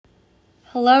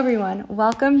Hello everyone,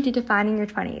 welcome to Defining Your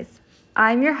 20s.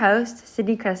 I'm your host,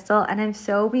 Sydney Crystal, and I'm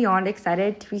so beyond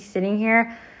excited to be sitting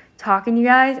here talking to you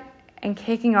guys and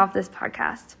kicking off this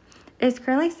podcast. It's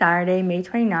currently Saturday, May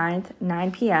 29th,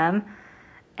 9 p.m.,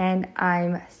 and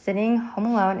I'm sitting home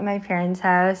alone in my parents'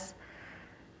 house,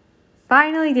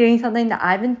 finally doing something that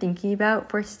I've been thinking about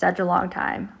for such a long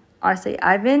time. Honestly,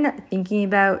 I've been thinking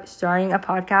about starting a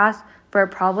podcast for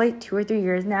probably 2 or 3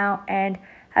 years now, and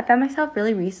I found myself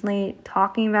really recently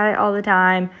talking about it all the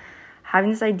time,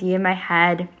 having this idea in my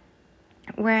head,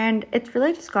 and it's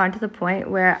really just gone to the point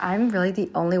where I'm really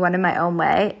the only one in my own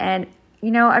way, and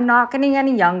I'm not getting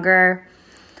any younger.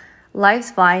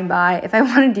 Life's flying by. If I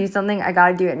want to do something, I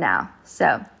gotta do it now.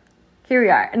 So here we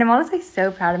are, and I'm honestly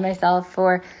so proud of myself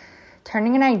for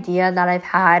turning an idea that I've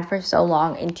had for so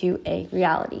long into a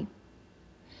reality.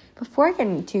 Before I get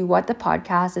into what the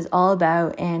podcast is all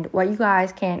about and what you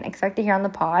guys can expect to hear on the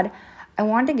pod, I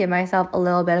want to give myself a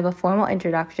little bit of a formal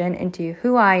introduction into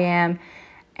who I am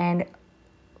and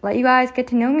let you guys get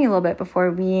to know me a little bit before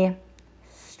we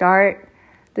start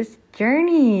this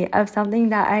journey of something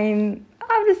that I'm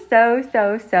just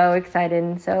so excited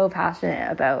and so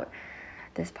passionate about,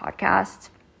 this podcast.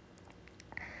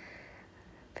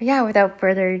 But yeah, without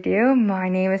further ado, my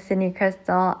name is Sydney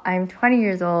Crystal. I'm 20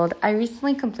 years old. I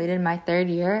recently completed my third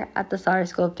year at the Sauder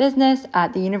School of Business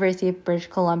at the University of British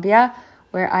Columbia,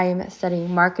 where I am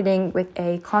studying marketing with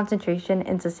a concentration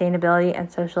in sustainability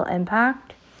and social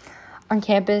impact. On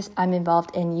campus, I'm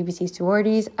involved in UBC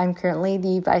sororities. I'm currently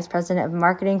the Vice President of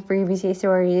Marketing for UBC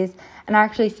sororities. And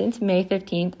actually, since May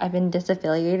 15th, I've been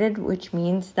disaffiliated, which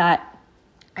means that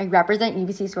I represent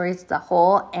UBC sororities as a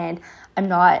whole, and I'm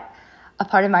not a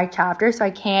part of my chapter, so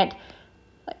I can't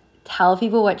tell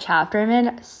people what chapter I'm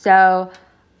in. So,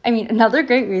 another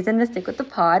great reason to stick with the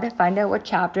pod, find out what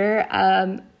chapter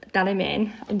that I'm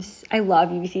in. I love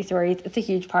UBC sororities. It's a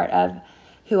huge part of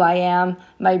who I am,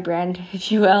 my brand,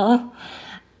 if you will.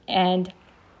 And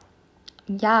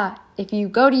yeah, if you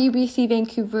go to UBC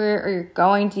Vancouver or you're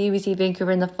going to UBC Vancouver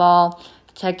in the fall,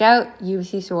 check out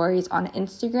UBC sororities on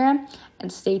Instagram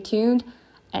and stay tuned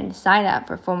and sign up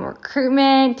for formal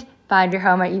recruitment. Find your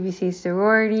home at UBC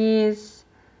sororities.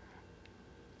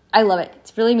 I love it.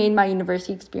 It's really made my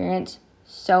university experience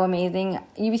so amazing.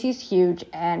 UBC is huge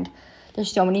and there's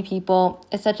so many people.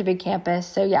 It's such a big campus.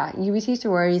 So yeah, UBC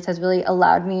sororities has really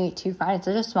allowed me to find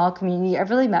such a small community. I've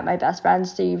really met my best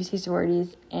friends through UBC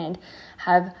sororities and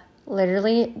have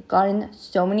literally gotten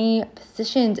so many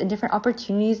positions and different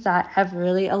opportunities that have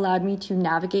really allowed me to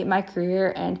navigate my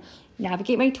career and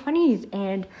navigate my 20s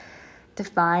and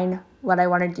define what I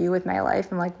want to do with my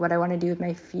life and what I want to do with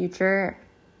my future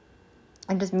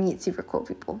and just meet super cool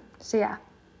people. So yeah,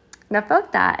 enough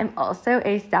about that. I'm also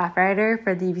a staff writer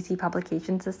for the UBC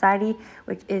Publication Society,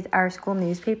 which is our school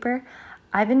newspaper.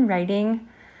 I've been writing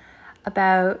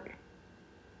about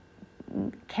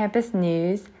campus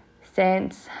news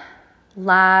since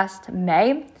last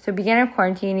May. So beginning of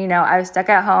quarantine, I was stuck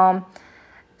at home.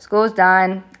 School was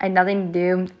done. I had nothing to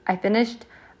do. I finished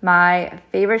my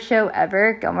favorite show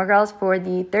ever, Gilmore Girls, for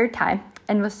the third time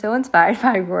and was so inspired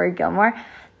by Rory Gilmore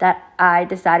that I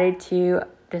decided to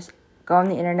just go on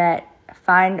the internet,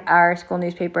 find our school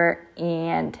newspaper,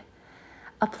 and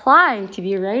apply to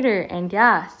be a writer. And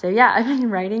I've been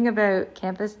writing about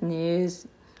campus news,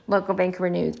 local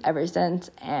Vancouver news ever since,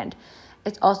 and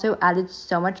it's also added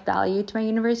so much value to my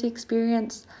university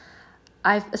experience.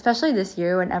 Especially this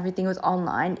year when everything was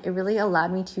online, it really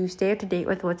allowed me to stay up to date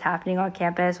with what's happening on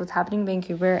campus, what's happening in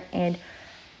Vancouver, and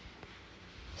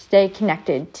stay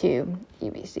connected to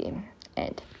UBC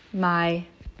and my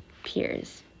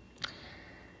peers.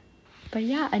 But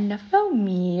yeah, enough about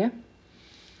me.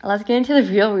 Let's get into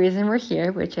the real reason we're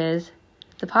here, which is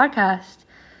the podcast.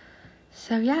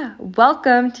 So yeah,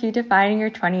 welcome to Defining Your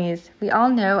 20s. We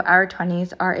all know our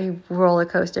 20s are a roller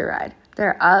coaster ride.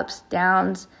 There are ups,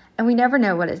 downs, and we never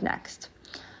know what is next.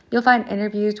 You'll find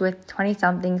interviews with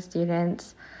 20-something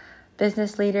students,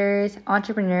 business leaders,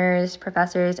 entrepreneurs,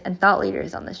 professors, and thought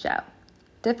leaders on the show.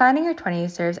 Defining Your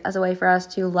 20s serves as a way for us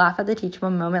to laugh at the teachable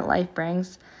moment life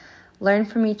brings, learn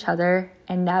from each other,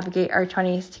 and navigate our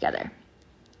 20s together.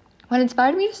 What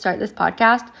inspired me to start this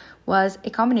podcast was a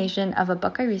combination of a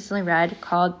book I recently read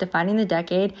called Defining the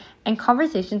Decade and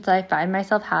conversations that I find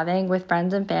myself having with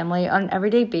friends and family on an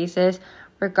everyday basis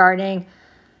regarding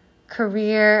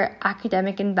career,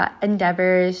 academic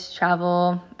endeavors,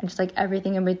 travel, and just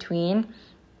everything in between.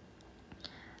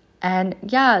 And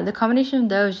yeah, the combination of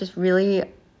those just really,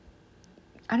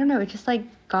 it just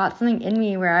got something in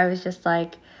me where I was just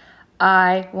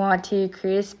I want to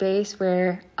create a space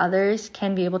where others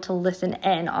can be able to listen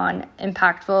in on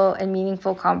impactful and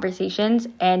meaningful conversations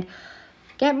and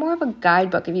get more of a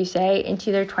guidebook, if you say,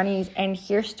 into their 20s and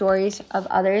hear stories of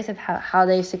others of how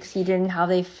they succeeded and how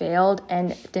they failed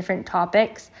and different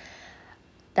topics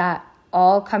that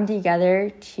all come together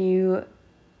to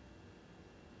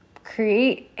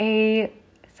create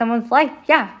someone's life.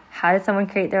 Yeah, how did someone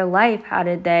create their life? How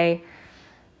did they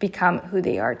become who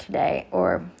they are today?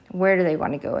 Or where do they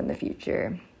want to go in the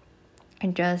future?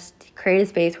 And just create a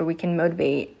space where we can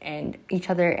motivate and each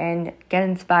other and get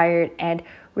inspired and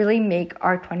really make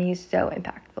our 20s so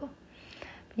impactful.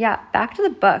 Yeah, back to the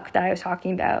book that I was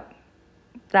talking about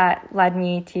that led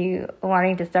me to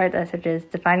wanting to start this, which is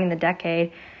Defining the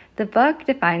Decade. The book,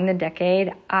 Defining the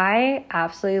Decade, I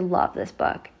absolutely love this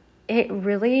book. It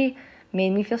really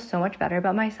made me feel so much better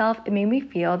about myself. It made me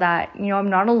feel that, I'm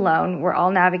not alone. We're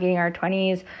all navigating our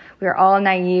 20s. We're all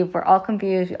naive. We're all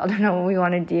confused. We all don't know what we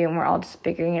want to do, and we're all just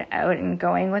figuring it out and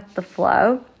going with the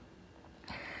flow.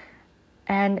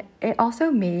 And it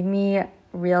also made me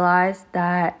realize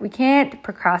that we can't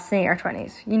procrastinate our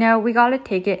 20s. We got to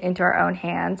take it into our own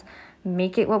hands,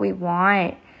 make it what we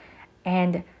want,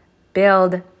 and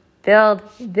build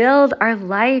our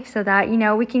life so that,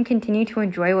 we can continue to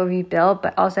enjoy what we build,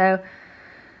 but also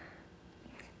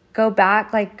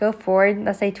go forward,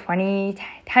 let's say 20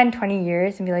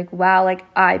 years and be like, wow,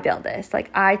 I built this.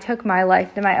 I took my life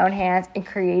into my own hands and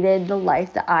created the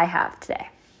life that I have today.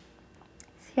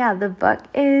 So yeah, the book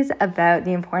is about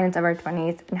the importance of our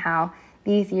 20s and how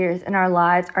these years in our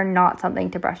lives are not something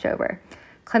to brush over.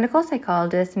 Clinical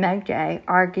psychologist Meg Jay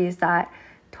argues that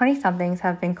 20-somethings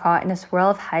have been caught in a swirl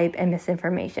of hype and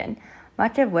misinformation,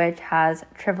 much of which has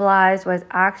trivialized what is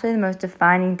actually the most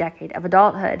defining decade of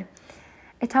adulthood.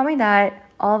 It taught me that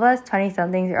all of us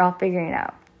 20-somethings are all figuring it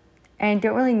out and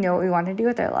don't really know what we want to do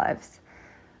with our lives.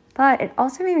 But it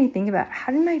also made me think about,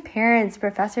 how did my parents,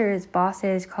 professors,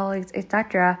 bosses, colleagues,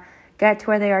 etc. get to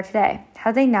where they are today?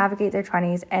 How did they navigate their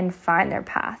 20s and find their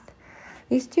path?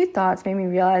 These two thoughts made me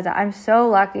realize that I'm so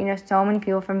lucky to know so many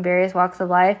people from various walks of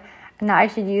life, and that I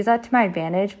should use that to my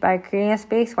advantage by creating a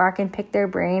space where I can pick their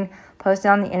brain, post it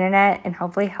on the internet, and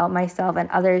hopefully help myself and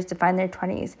others define their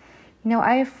 20s.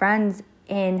 I have friends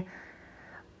in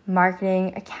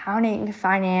marketing, accounting,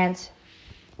 finance,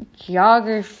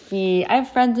 geography. I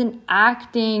have friends in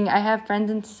acting. I have friends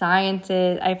in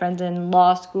sciences. I have friends in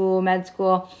law school, med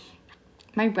school.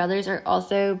 My brothers are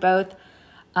also both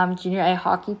junior A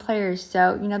hockey players.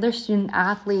 So, they're student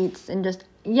athletes and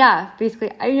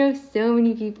basically I know so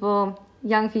many people,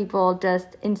 young people,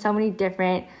 just in so many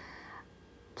different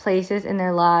places in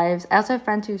their lives. I also have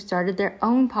friends who started their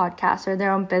own podcasts or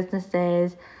their own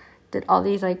businesses, did all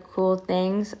these cool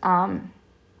things.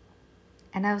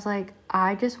 And I was like,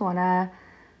 I just want to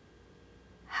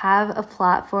have a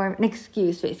platform, an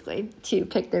excuse basically, to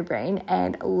pick their brain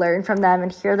and learn from them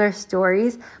and hear their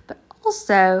stories. But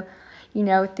also,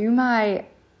 through my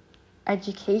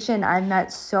education, I've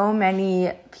met so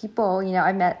many people.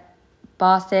 I've met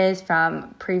bosses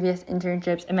from previous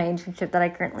internships and my internship that I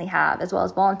currently have, as well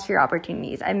as volunteer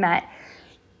opportunities. I met,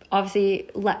 obviously,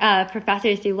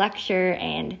 professors who lecture,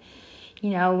 and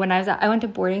when I went to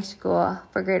boarding school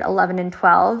for grade 11 and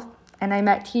 12, and I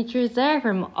met teachers there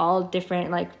from all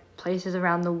different places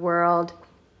around the world.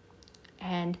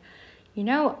 And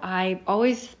I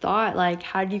always thought,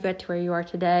 how do you get to where you are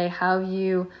today? How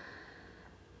you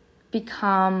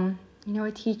become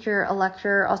a teacher, a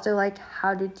lecturer? Also,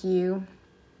 how did you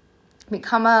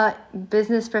become a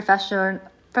business professional?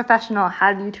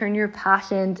 How do you turn your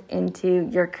passions into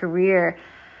your career?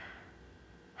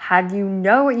 How do you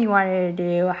know what you wanted to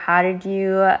do? How did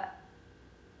you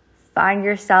find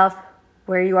yourself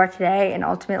where you are today? And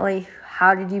ultimately,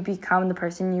 how did you become the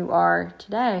person you are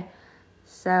today?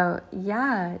 So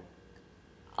yeah,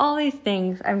 all these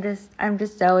things. I'm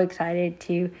just so excited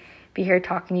to be here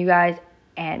talking to you guys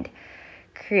and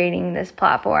creating this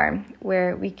platform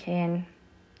where we can,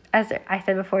 as I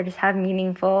said before, just have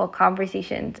meaningful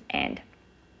conversations and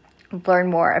learn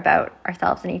more about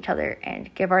ourselves and each other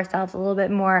and give ourselves a little bit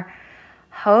more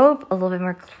hope, a little bit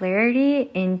more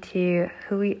clarity into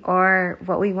who we are,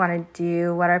 what we want to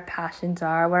do, what our passions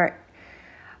are, what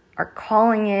our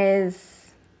calling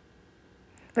is,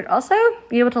 but also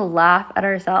be able to laugh at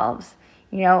ourselves,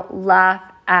 laugh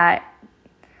at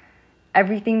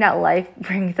everything that life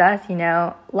brings us,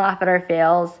 laugh at our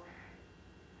fails,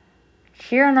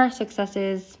 cheer on our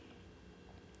successes,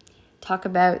 talk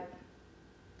about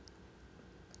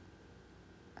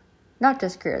not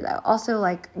just career though, also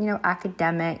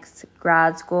academics,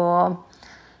 grad school,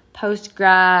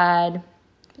 post-grad,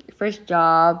 first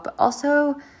job, but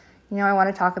also, I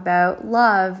want to talk about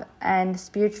love and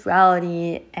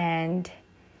spirituality and,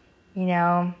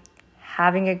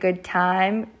 having a good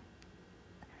time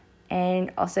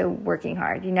and also working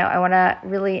hard. I want to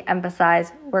really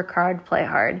emphasize work hard, play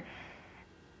hard,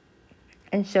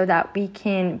 and show that we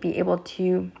can be able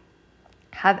to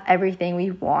have everything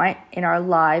we want in our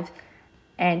lives,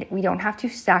 and we don't have to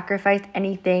sacrifice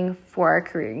anything for our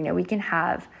career. We can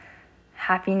have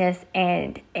happiness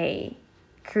and a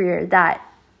career that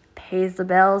pays the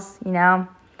bills,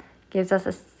 gives us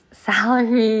a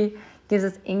salary, gives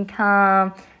us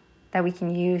income that we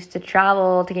can use to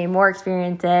travel, to gain more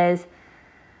experiences,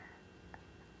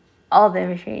 all of it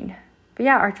in between. But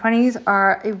yeah, our 20s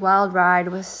are a wild ride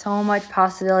with so much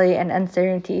possibility and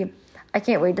uncertainty. I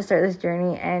can't wait to start this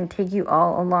journey and take you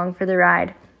all along for the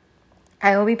ride.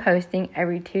 I will be posting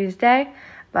every Tuesday,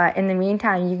 but in the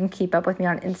meantime, you can keep up with me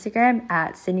on Instagram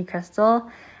at Sydney Crystal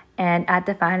and at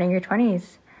Defining Your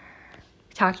 20s.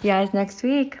 Talk to you guys next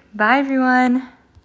week. Bye, everyone.